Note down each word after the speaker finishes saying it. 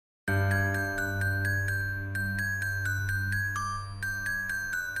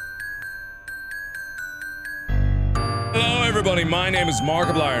Hello everybody, my name is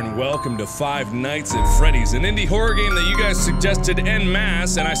Markiplier and welcome to Five Nights at Freddy's, an indie horror game that you guys suggested en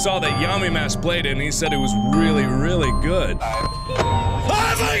masse, and I saw that Yamimash played it and he said it was really, really good.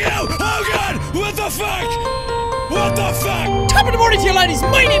 Oh fuck you! Oh god! What the fuck? What the fuck? Top of the morning to you laddies,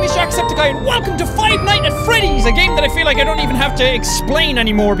 my name is Jacksepticeye and welcome to Five Nights at Freddy's, a game that I feel like I don't even have to explain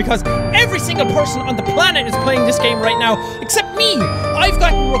anymore because every single person on the planet is playing this game right now, except me. I've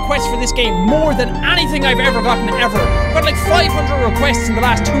gotten requests for this game more than anything I've ever gotten ever. I've got like 500 requests in the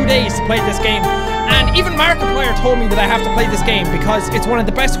last 2 days to play this game, and even Markiplier told me that I have to play this game because it's one of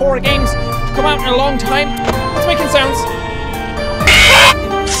the best horror games to come out in a long time. It's making sounds.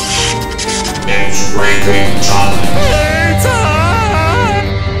 It's rating time.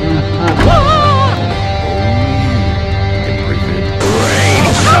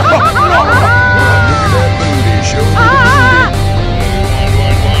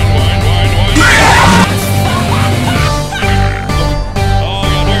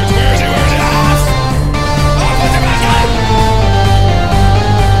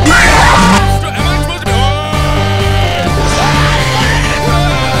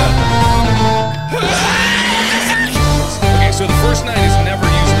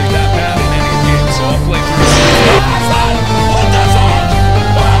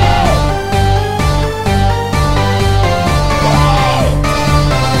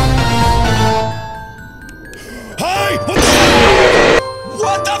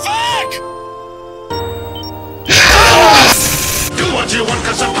 You want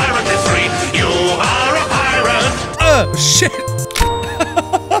cause a pirate is free. You are a pirate. Oh shit.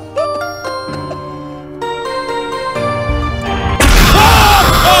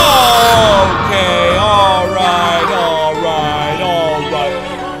 Okay, alright.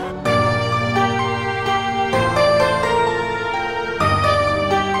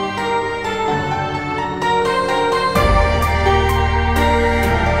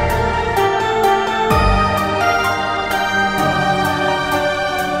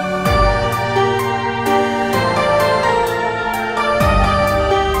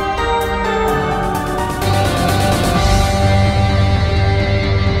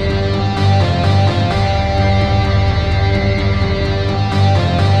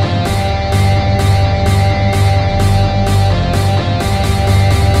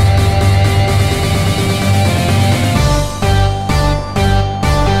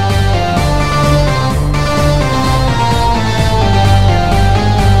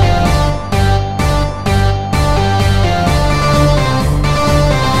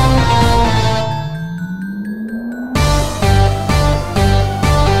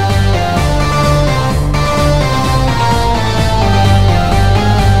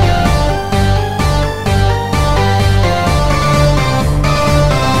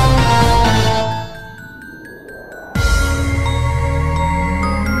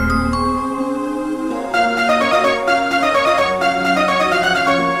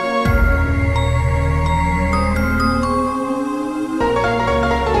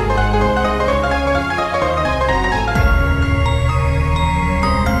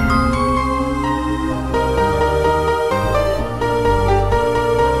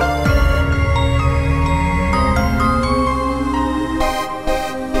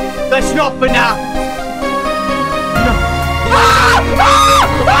 That's not banana. No.